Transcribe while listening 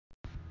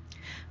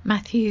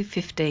Matthew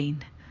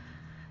 15.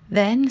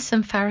 Then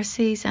some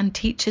Pharisees and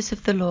teachers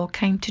of the law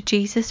came to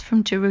Jesus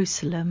from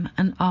Jerusalem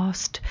and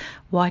asked,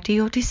 "Why do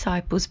your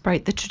disciples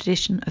break the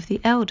tradition of the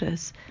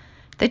elders?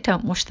 They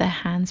don't wash their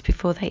hands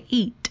before they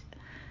eat."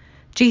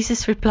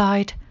 Jesus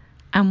replied,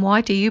 "And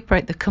why do you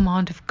break the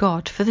command of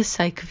God for the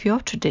sake of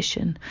your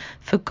tradition?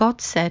 For God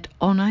said,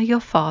 'Honour your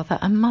father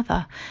and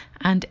mother,'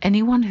 and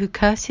anyone who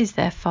curses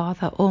their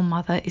father or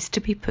mother is to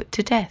be put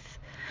to death.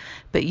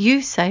 But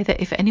you say that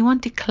if anyone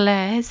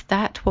declares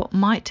that what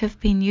might have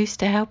been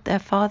used to help their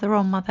father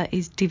or mother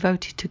is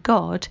devoted to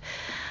God,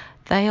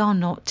 they are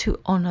not to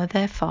honour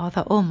their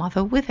father or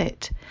mother with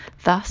it.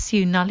 Thus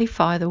you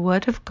nullify the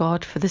word of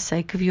God for the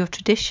sake of your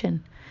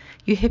tradition.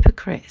 You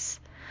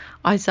hypocrites!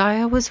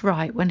 Isaiah was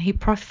right when he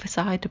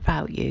prophesied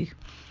about you.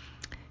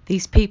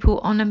 These people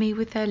honour me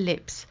with their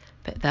lips,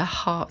 but their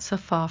hearts are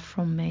far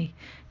from me.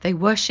 They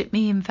worship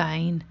me in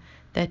vain.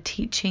 Their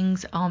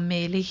teachings are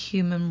merely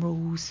human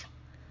rules."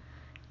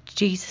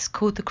 Jesus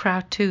called the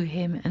crowd to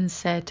him and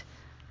said,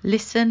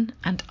 "Listen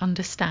and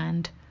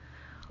understand.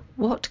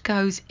 What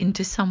goes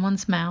into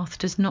someone's mouth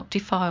does not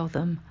defile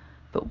them,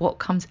 but what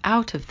comes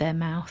out of their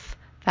mouth,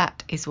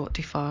 that is what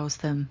defiles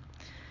them."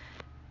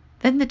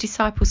 Then the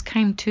disciples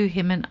came to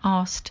him and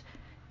asked,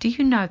 "Do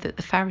you know that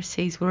the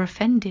Pharisees were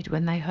offended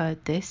when they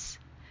heard this?"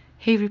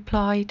 He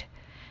replied,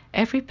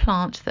 "Every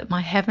plant that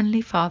my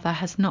heavenly Father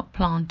has not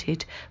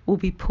planted will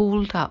be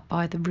pulled up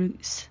by the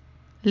roots.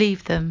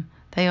 Leave them.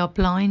 They are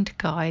blind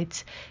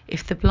guides.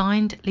 If the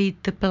blind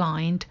lead the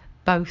blind,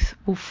 both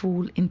will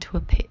fall into a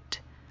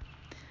pit."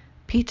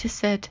 Peter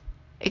said,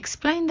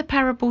 "Explain the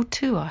parable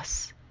to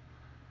us."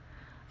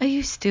 "Are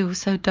you still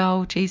so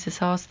dull?"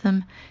 Jesus asked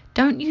them.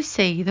 "Don't you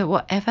see that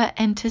whatever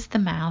enters the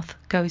mouth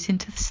goes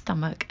into the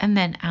stomach and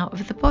then out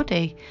of the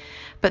body?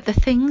 But the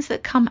things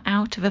that come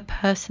out of a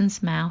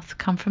person's mouth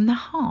come from the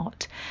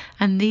heart,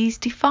 and these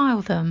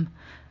defile them.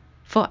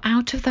 For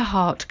out of the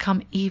heart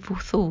come evil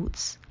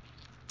thoughts,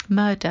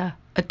 murder,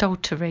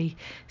 adultery,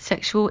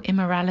 sexual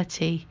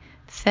immorality,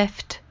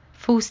 theft,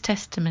 false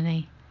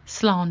testimony,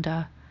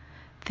 slander.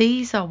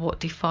 These are what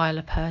defile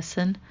a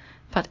person,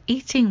 but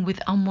eating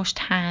with unwashed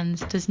hands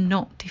does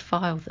not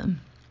defile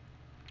them."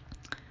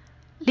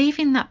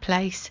 Leaving that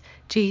place,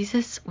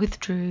 Jesus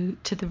withdrew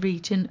to the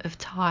region of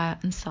Tyre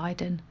and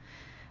Sidon.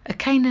 A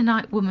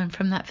Canaanite woman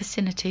from that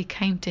vicinity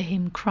came to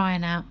him,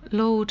 crying out,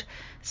 "Lord,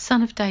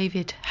 Son of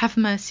David, have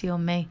mercy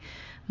on me.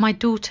 My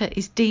daughter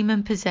is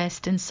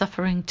demon-possessed and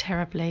suffering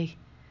terribly."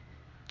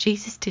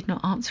 Jesus did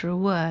not answer a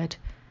word.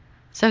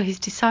 So his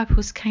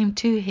disciples came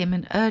to him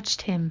and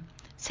urged him,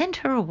 "Send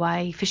her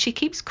away, for she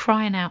keeps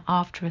crying out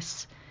after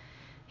us."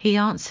 He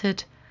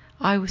answered,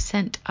 "I was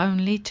sent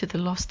only to the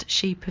lost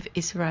sheep of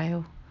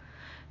Israel."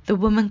 The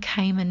woman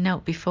came and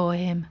knelt before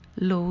him.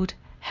 "Lord,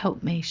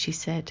 help me," she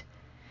said.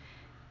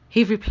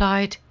 He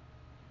replied,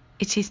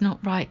 "It is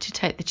not right to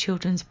take the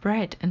children's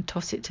bread and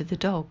toss it to the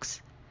dogs."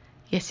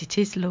 "Yes, it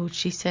is, Lord,"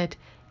 she said.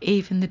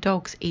 "Even the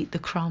dogs eat the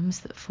crumbs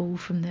that fall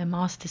from their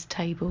master's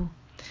table."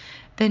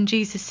 Then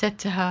Jesus said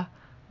to her,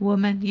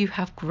 "Woman, you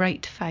have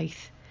great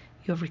faith.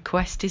 Your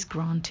request is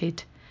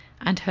granted."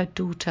 And her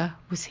daughter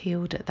was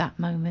healed at that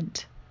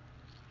moment.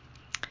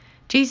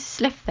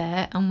 Jesus left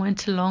there and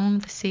went along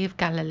the Sea of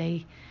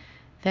Galilee.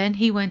 Then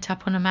he went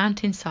up on a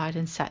mountainside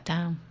and sat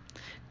down.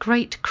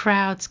 Great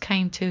crowds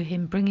came to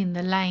him, bringing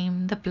the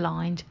lame, the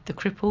blind, the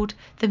crippled,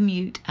 the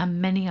mute,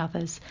 and many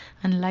others,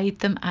 and laid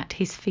them at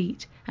his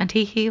feet, and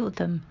he healed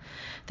them.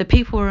 The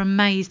people were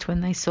amazed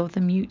when they saw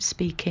the mute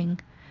speaking,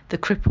 the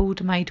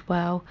crippled made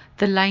well,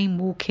 the lame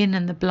walking,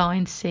 and the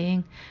blind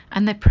seeing,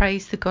 and they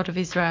praised the God of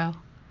Israel.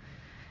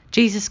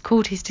 Jesus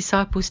called his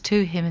disciples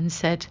to him and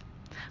said,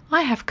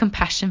 "I have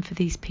compassion for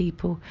these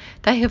people.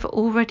 They have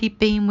already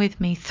been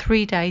with me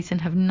 3 days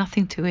and have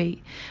nothing to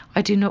eat.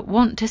 I do not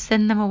want to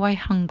send them away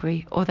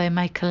hungry, or they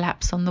may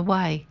collapse on the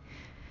way."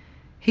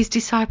 His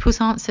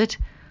disciples answered,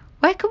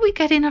 "Where could we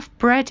get enough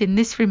bread in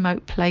this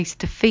remote place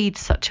to feed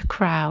such a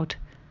crowd?"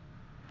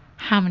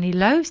 "How many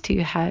loaves do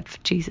you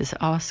have?" Jesus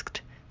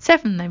asked.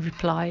 "7," they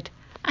replied,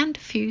 "and a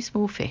few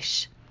small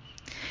fish."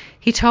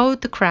 He told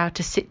the crowd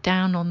to sit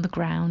down on the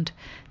ground.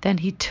 Then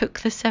he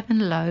took the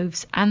 7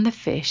 loaves and the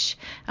fish,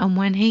 and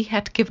when he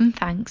had given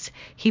thanks,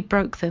 he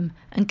broke them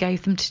and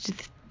gave them to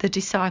the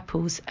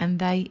disciples, and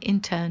they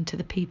in turn to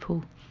the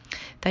people.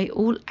 They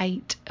all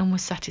ate and were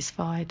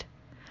satisfied.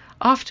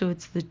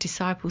 Afterwards, the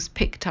disciples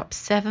picked up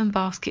 7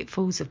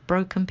 basketfuls of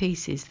broken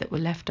pieces that were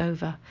left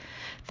over.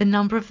 The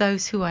number of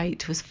those who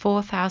ate was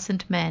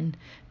 4,000 men,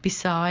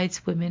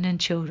 besides women and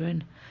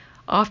children.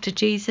 After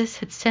Jesus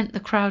had sent the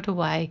crowd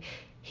away,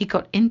 he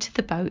got into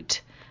the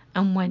boat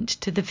and went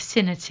to the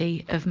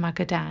vicinity of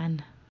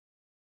Magadan.